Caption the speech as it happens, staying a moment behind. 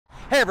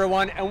Hey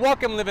everyone, and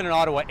welcome to Living in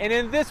Ottawa. And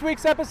in this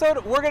week's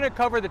episode, we're going to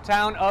cover the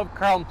town of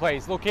Carleton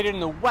Place, located in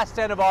the west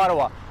end of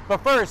Ottawa.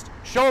 But first,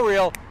 show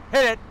reel,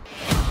 hit it!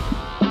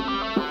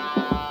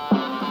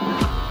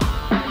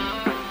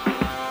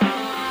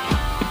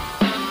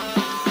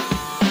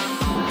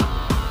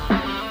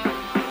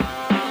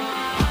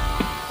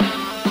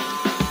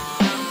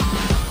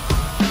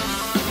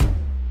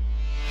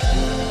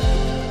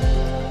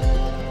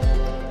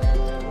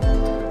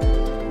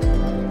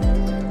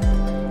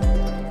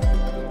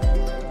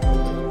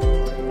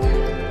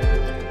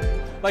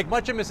 Like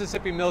much of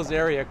Mississippi Mills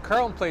area,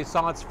 Carleton Place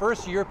saw its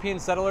first European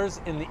settlers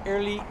in the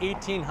early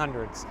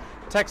 1800s.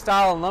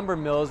 Textile and lumber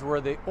mills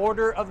were the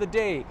order of the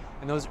day,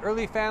 and those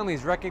early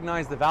families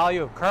recognized the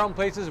value of Carleton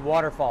Place's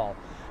waterfall.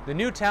 The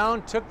new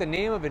town took the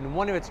name of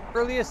one of its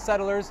earliest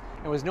settlers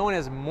and was known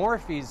as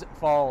Morphy's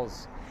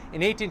Falls.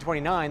 In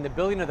 1829, the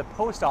building of the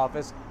post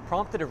office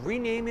prompted a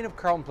renaming of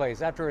Carleton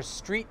Place after a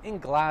street in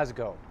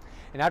Glasgow.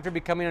 And after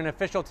becoming an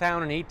official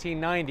town in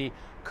 1890,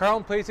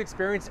 Carleton Place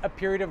experienced a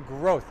period of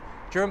growth,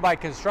 driven by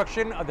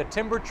construction of the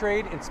timber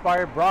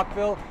trade-inspired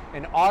Brockville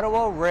and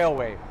Ottawa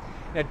Railway.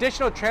 And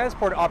additional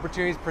transport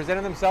opportunities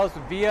presented themselves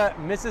via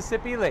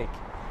Mississippi Lake.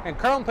 And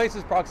Carleton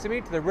Place's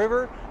proximity to the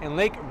river and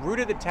lake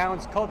rooted the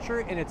town's culture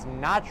in its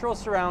natural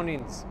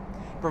surroundings.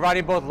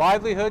 Providing both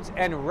livelihoods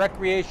and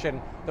recreation,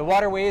 the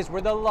waterways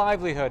were the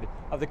livelihood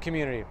of the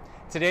community.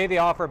 Today they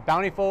offer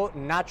bountiful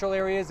natural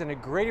areas and a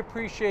great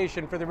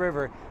appreciation for the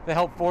river that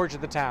helped forge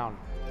the town.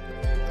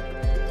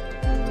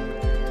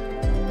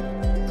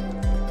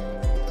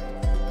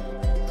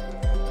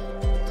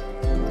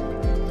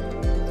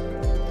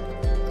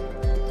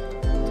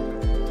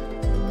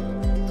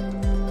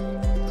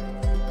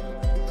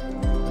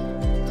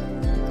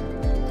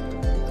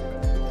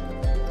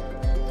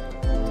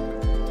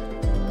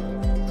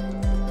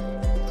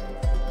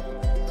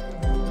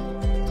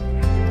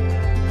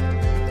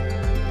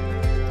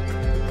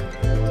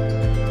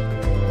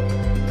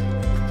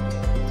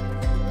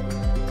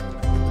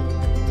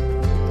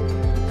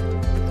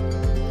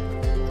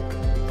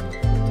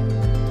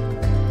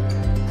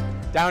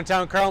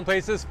 Downtown Carleton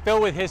Place is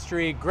filled with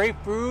history, great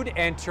food,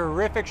 and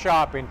terrific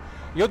shopping.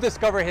 You'll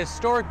discover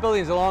historic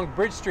buildings along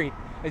Bridge Street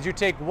as you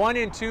take 1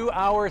 and 2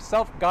 hour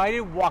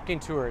self-guided walking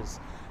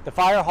tours. The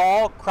Fire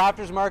Hall,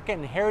 Crafters Market,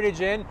 and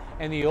Heritage Inn,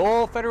 and the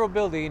Old Federal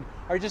Building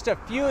are just a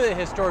few of the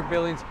historic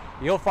buildings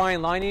you'll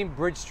find lining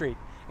Bridge Street.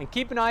 And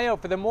keep an eye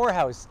out for the Moore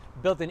House,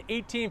 built in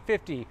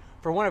 1850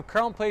 for one of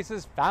Carleton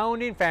Place's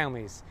founding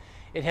families.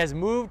 It has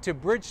moved to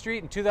Bridge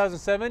Street in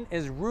 2007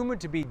 and is rumored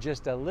to be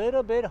just a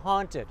little bit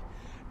haunted.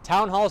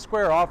 Town Hall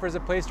Square offers a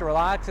place to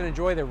relax and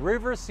enjoy the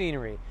river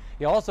scenery.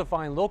 You'll also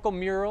find local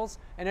murals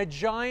and a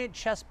giant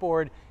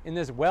chessboard in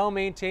this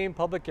well-maintained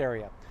public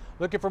area.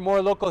 Looking for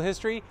more local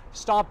history?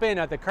 Stop in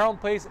at the Carleton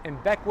Place and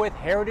Beckwith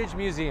Heritage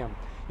Museum.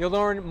 You'll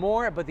learn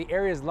more about the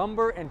area's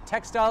lumber and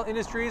textile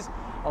industries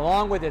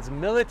along with its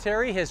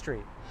military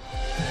history.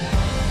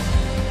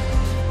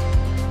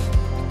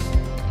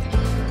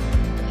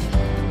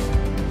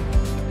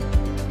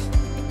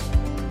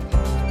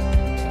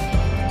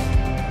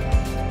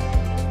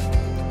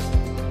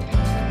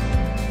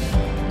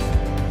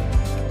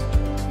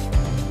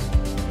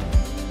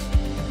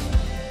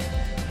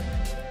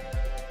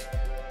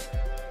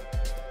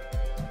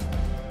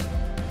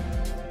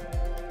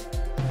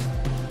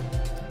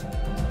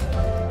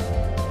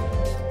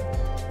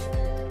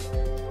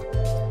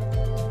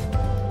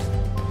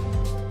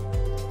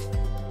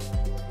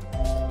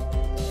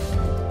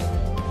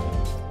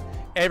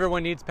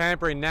 Everyone needs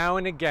pampering now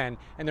and again,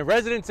 and the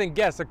residents and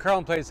guests of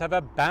Carleton Place have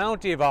a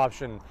bounty of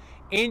options.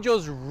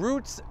 Angel's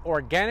Roots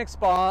Organic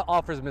Spa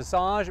offers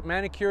massage,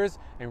 manicures,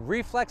 and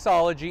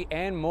reflexology,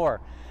 and more.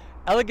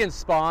 Elegant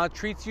Spa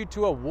treats you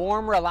to a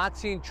warm,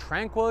 relaxing,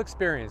 tranquil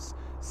experience.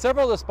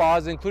 Several of the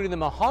spas, including the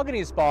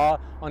Mahogany Spa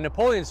on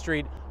Napoleon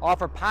Street,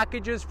 offer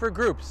packages for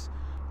groups.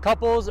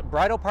 Couples,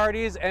 bridal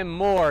parties, and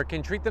more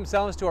can treat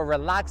themselves to a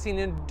relaxing,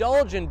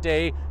 indulgent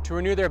day to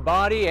renew their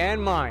body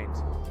and mind.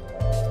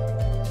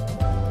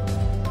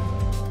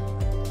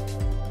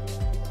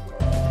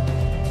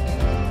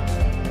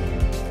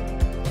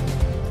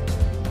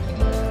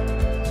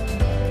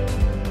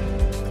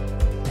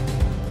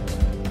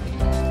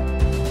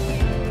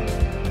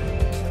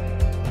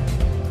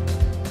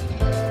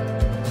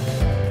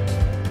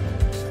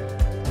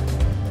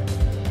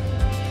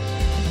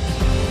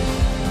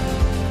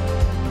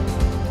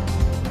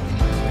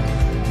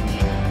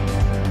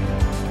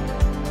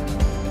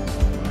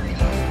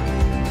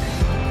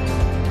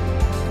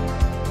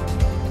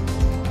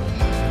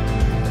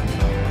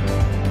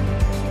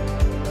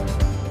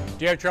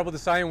 Do you have trouble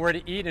deciding where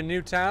to eat in a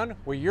new town?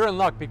 Well, you're in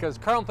luck because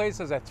Carleton Place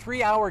has a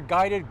 3-hour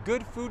guided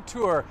good food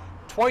tour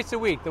twice a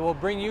week that will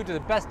bring you to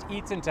the best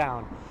eats in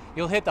town.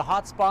 You'll hit the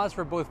hot spots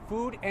for both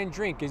food and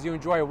drink as you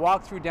enjoy a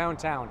walk through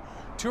downtown.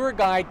 Tour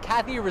guide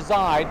Kathy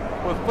Reside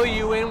will fill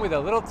you in with a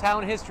little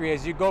town history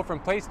as you go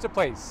from place to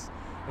place.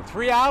 And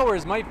 3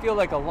 hours might feel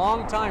like a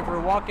long time for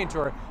a walking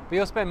tour, but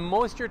you'll spend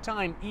most of your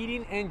time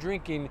eating and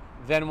drinking,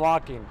 then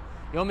walking.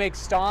 You'll make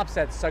stops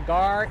at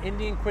Cigar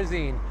Indian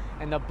Cuisine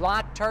and the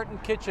Black Tartan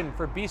Kitchen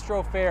for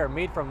bistro fare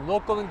made from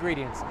local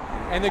ingredients,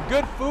 and the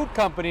Good Food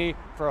Company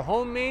for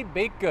homemade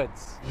baked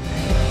goods.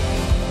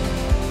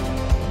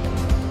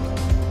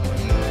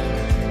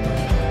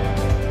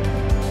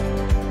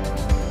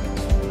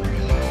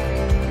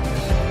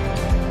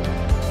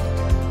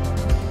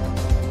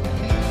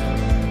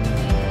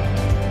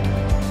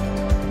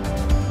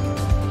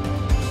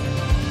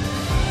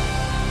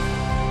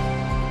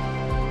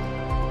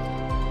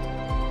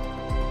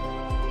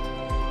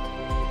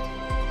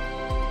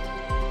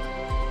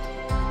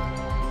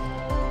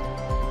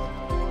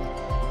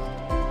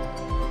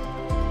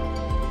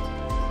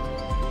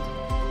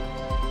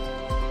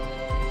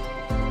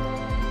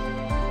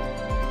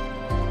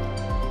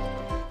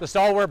 The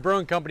Stalwart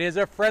Brewing Company is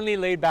a friendly,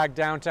 laid-back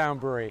downtown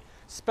brewery,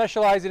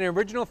 specializing in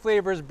original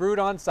flavors brewed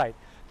on site.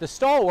 The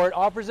Stalwart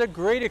offers a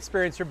great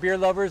experience for beer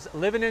lovers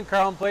living in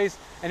Carleton Place,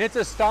 and it's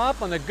a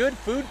stop on the Good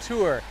Food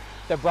Tour.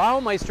 The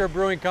Braumeister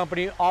Brewing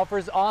Company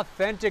offers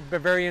authentic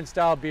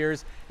Bavarian-style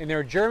beers in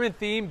their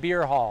German-themed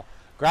beer hall.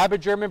 Grab a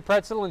German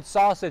pretzel and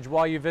sausage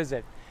while you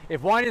visit.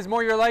 If wine is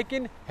more your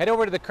liking, head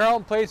over to the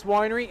Carleton Place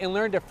Winery and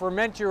learn to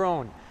ferment your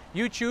own.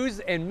 You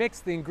choose and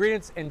mix the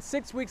ingredients, and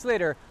 6 weeks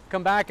later,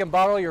 come back and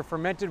bottle your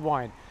fermented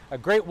wine. A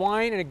great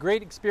wine and a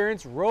great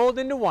experience rolled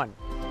into one.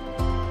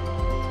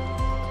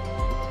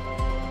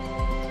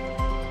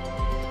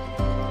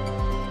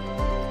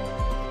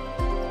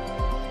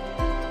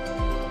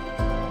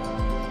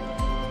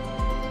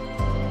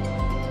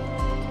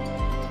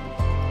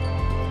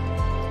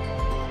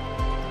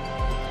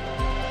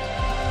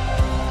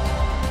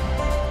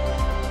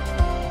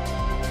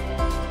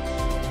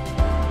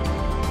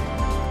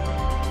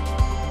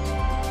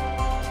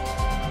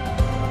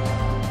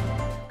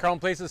 Carleton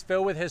Place is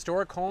filled with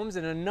historic homes,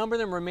 and a number of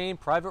them remain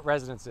private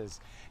residences.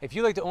 If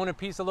you like to own a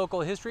piece of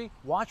local history,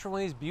 watch for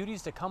one of these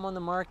beauties to come on the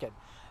market.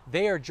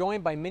 They are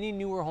joined by many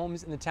newer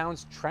homes in the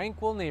town's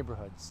tranquil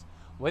neighborhoods.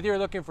 Whether you're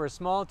looking for a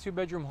small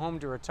 2-bedroom home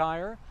to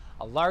retire,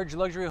 a large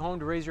luxury home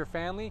to raise your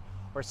family,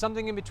 or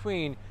something in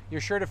between,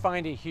 you're sure to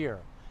find it here.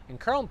 And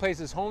Carleton Place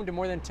is home to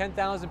more than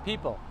 10,000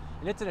 people,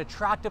 and it's an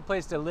attractive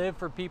place to live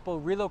for people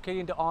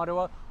relocating to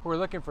Ottawa who are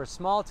looking for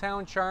small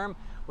town charm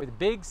with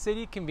big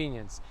city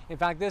convenience. In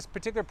fact, this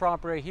particular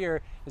property right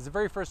here is the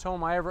very first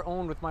home I ever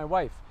owned with my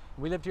wife.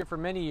 We lived here for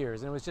many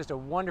years, and it was just a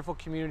wonderful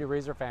community to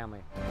raise our family.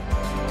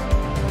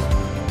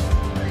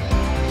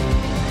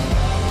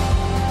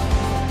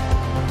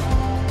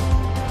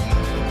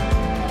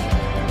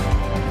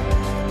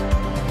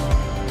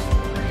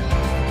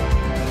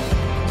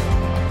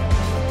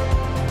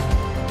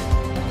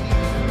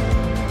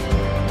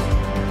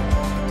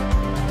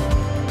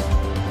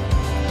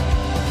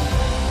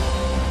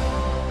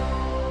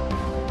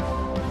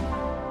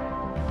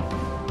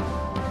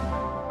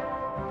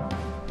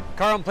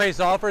 Carleton Place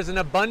offers an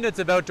abundance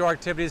of outdoor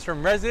activities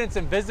from residents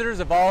and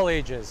visitors of all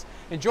ages.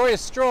 Enjoy a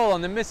stroll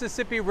on the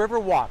Mississippi River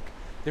Walk,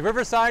 the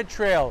Riverside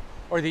Trail,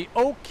 or the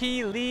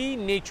Oakey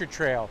Nature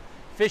Trail.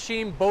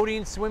 Fishing,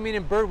 boating, swimming,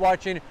 and bird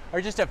watching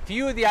are just a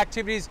few of the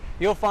activities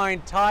you'll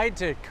find tied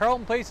to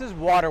Carleton Place's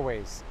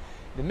waterways.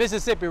 The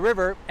Mississippi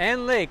River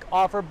and lake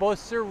offer both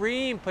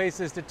serene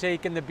places to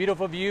take in the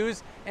beautiful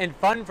views and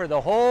fun for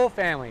the whole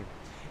family.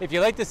 If you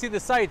like to see the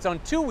sights on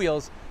 2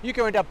 wheels, you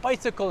can rent a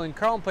bicycle in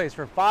Carleton Place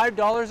for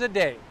 $5 a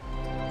day.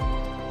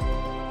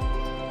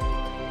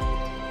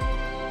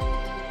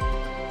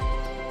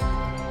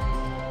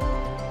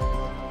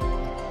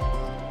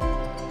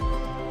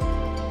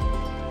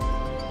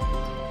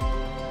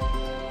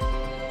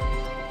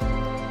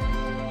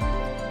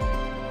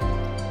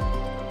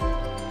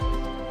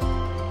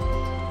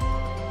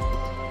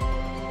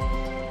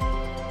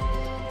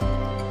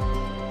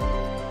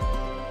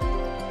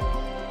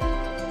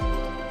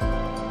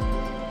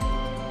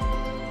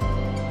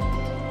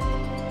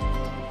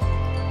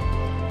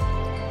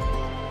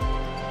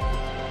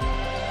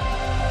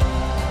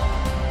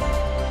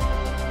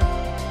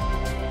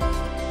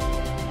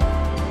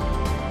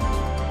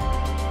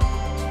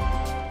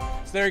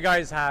 So there you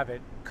guys have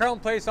it.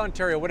 Carleton Place,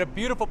 Ontario. What a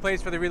beautiful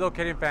place for the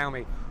relocating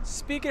family.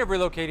 Speaking of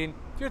relocating,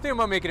 if you're thinking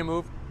about making a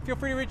move, feel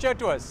free to reach out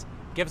to us.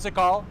 Give us a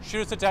call,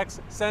 shoot us a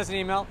text, send us an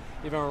email,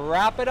 even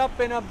wrap it up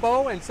in a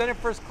bow and send it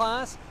first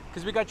class,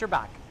 because we got your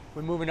back.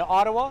 We're moving to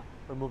Ottawa,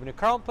 we're moving to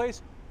Carleton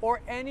Place, or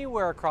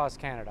anywhere across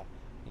Canada.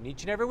 And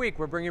each and every week,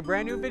 we're bringing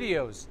brand new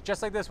videos,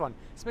 just like this one.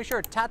 So make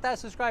sure to tap that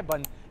subscribe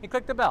button and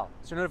click the bell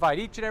so you're notified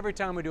each and every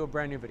time we do a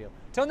brand new video.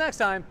 Till next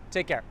time,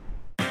 take care.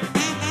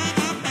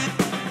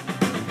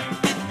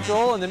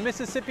 Stroll on the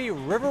Mississippi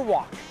River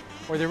Walk,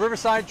 or the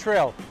Riverside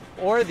Trail,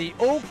 or the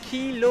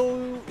Oakey.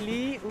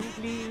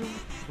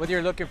 Whether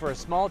you're looking for a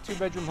small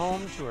 2-bedroom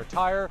home to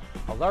retire,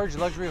 a large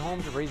luxury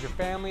home to raise your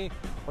family,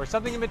 or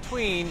something in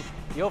between,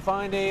 you'll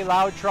find a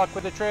loud truck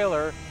with a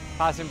trailer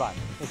passing by.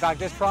 In fact,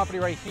 this property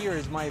right here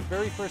is my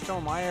very first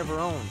home I ever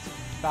owned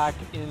back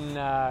in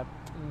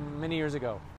many years ago.